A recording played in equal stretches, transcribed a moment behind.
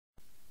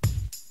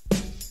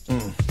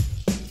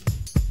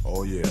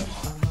Oh yeah,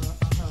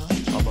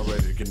 I'm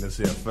ready to get in this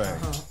here thing.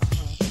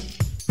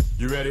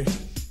 You ready?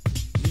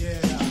 Yeah.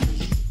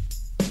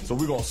 So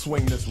we're gonna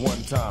swing this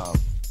one time.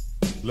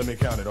 Let me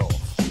count it off.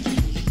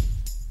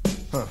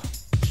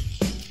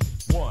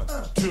 1,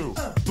 2,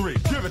 3,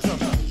 give it to me.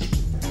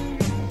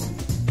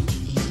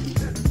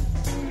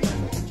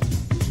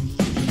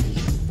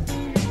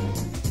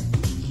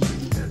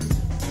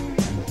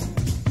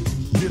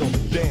 Get on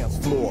the dance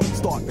floor,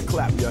 start to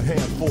clap your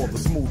hands for the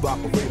smooth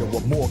operator.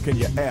 What more can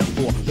you ask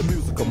for? The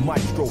musical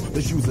maestro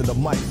that's using the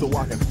mic so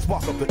I can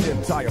spark up the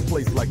entire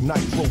place like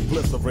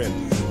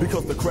nitroglycerin.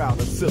 Because the crowd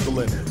is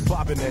sizzling,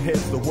 bobbing their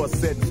heads to what's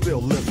said and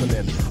still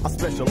listening. I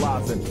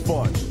specialize in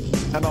fun,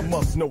 and I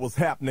must know what's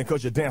happening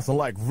cause you're dancing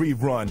like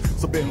rerun.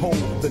 So behold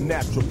the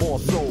natural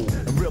born soul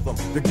and rhythm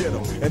to get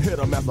them and hit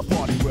them as I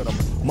party with them.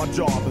 My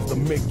job is to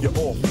make you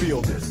all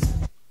feel this.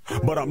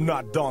 But I'm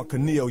not Don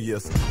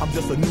Cornelius. I'm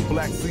just a new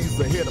black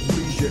Caesar here to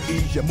please you,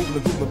 ease you,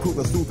 moving, grooving,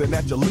 cruising, soothing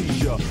at your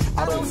leisure.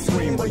 I don't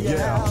scream or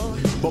yell,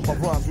 but my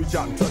rhymes reach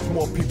out and touch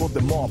more people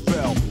than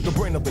Marvel. The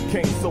brain of the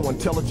Kane so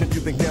intelligent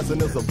you think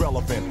dancing is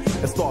irrelevant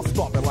and start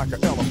stomping like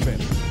an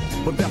elephant.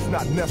 But that's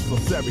not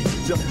necessary.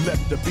 Just let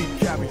the beat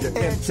carry you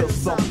into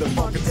something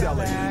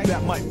funkadelic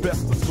that might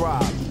best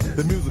describe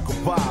the musical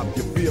vibe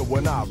you feel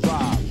when I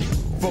arrive.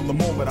 From the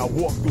moment I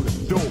walk through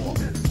the door,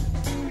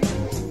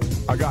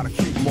 I gotta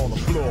keep them on the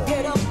floor.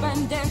 Get up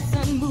and dance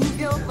and move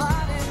your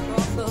body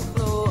across the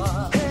floor.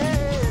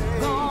 Hey.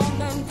 Go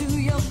on and do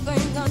your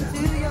thing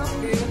until you're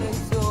feeling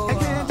sore. I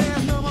can't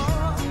dance no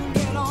more.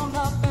 Get on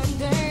up and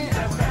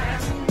dance.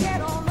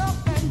 Get on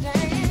up and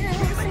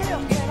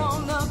dance. Get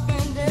on up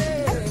and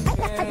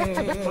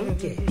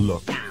dance.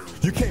 Look,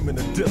 you came in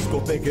the disco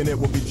thinking it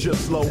would be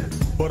just slow,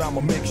 but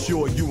I'ma make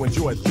sure you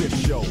enjoy this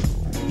show.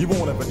 You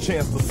won't have a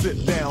chance to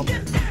sit down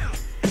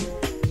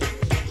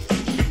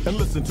and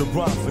listen to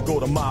rhymes that go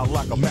to mile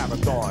like a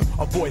marathon.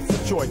 A voice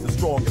of choice as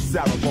strong as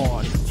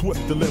Sarabon.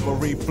 Swift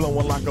delivery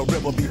flowing like a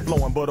river be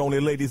flowing, but only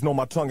ladies know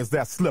my tongue is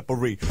that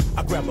slippery.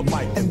 I grab the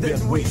mic and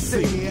then we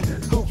see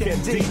who can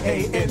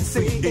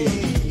D-A-N-C-E.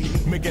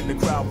 Making the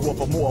crowd roar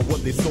for more of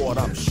what they saw, and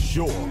I'm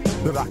sure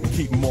that I can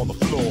keep them on the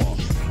floor.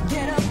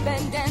 Get up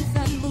and dance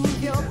and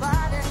move your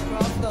body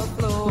across the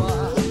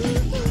floor.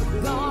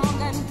 Go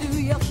on and do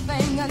your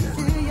thing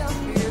until you're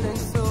feeling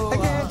sore. I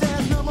can't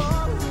dance no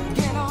more.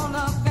 Get on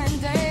up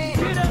and dance.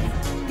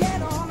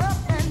 Get on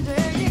up and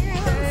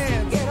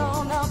dance. Get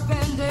on up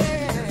and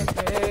dance.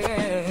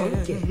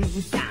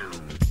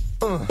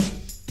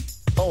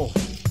 Oh,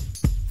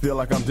 feel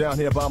like I'm down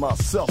here by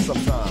myself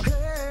sometimes.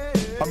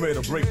 I'm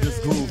ready to break this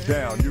groove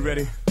down. You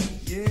ready?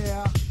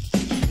 Yeah.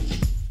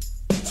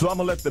 So I'm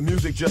gonna let the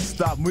music just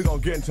stop and we're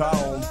gonna get into our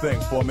own thing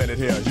for a minute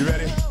here. You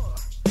ready?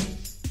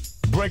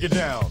 Break it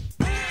down.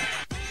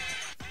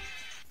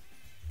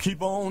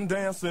 Keep on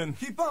dancing.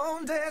 Keep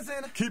on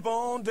dancing. Keep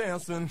on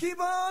dancing. Keep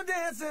on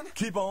dancing.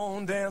 Keep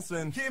on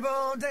dancing. Keep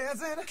on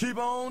dancing. Keep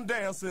on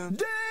dancing.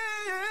 Dance.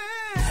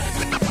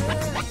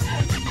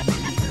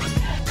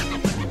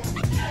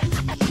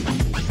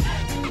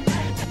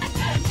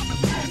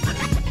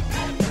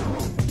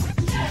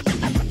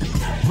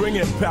 Bring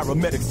in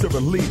paramedics to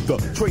relieve the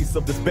trace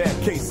of this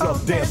bad case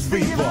of dance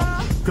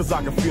fever. Cause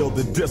I can feel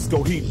the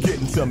disco heat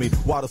getting to me,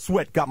 while the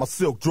sweat got my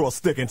silk drawer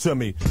sticking to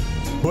me.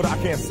 But I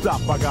can't stop,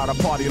 I gotta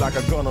party like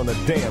a gun on the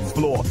dance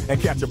floor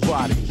and catch a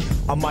body.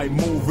 I might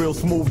move real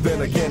smooth,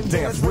 then again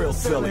dance real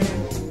silly,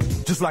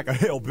 just like a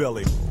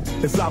hillbilly.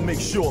 As I make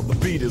sure the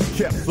beat is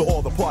kept so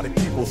all the party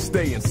people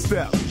stay in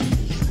step.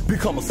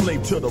 Become a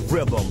slave to the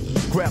rhythm,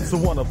 grab to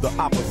one of the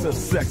opposite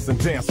sex and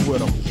dance with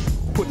them.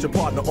 Put your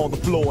partner on the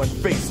floor and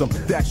face them.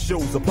 That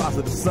shows a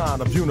positive sign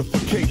of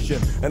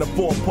unification. And if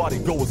four party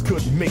goers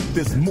couldn't make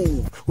this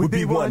move, we'd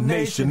be one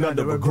nation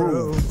under a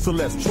groove. So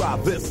let's try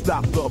this,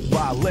 stop the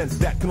violence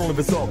that can only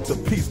result to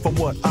peace from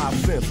what I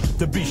sense.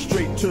 To be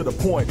straight to the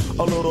point,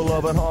 a little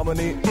love and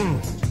harmony.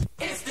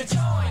 It's the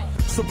joint.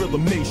 So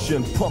Rhythm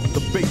Nation, pump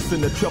the bass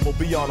and the treble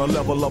beyond a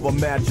level of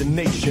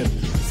imagination.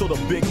 So the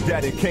Big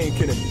Daddy Kane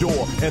can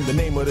endure. And the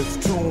name of this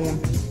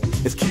tune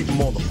is Keep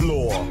 'em on the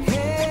floor.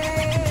 Hey.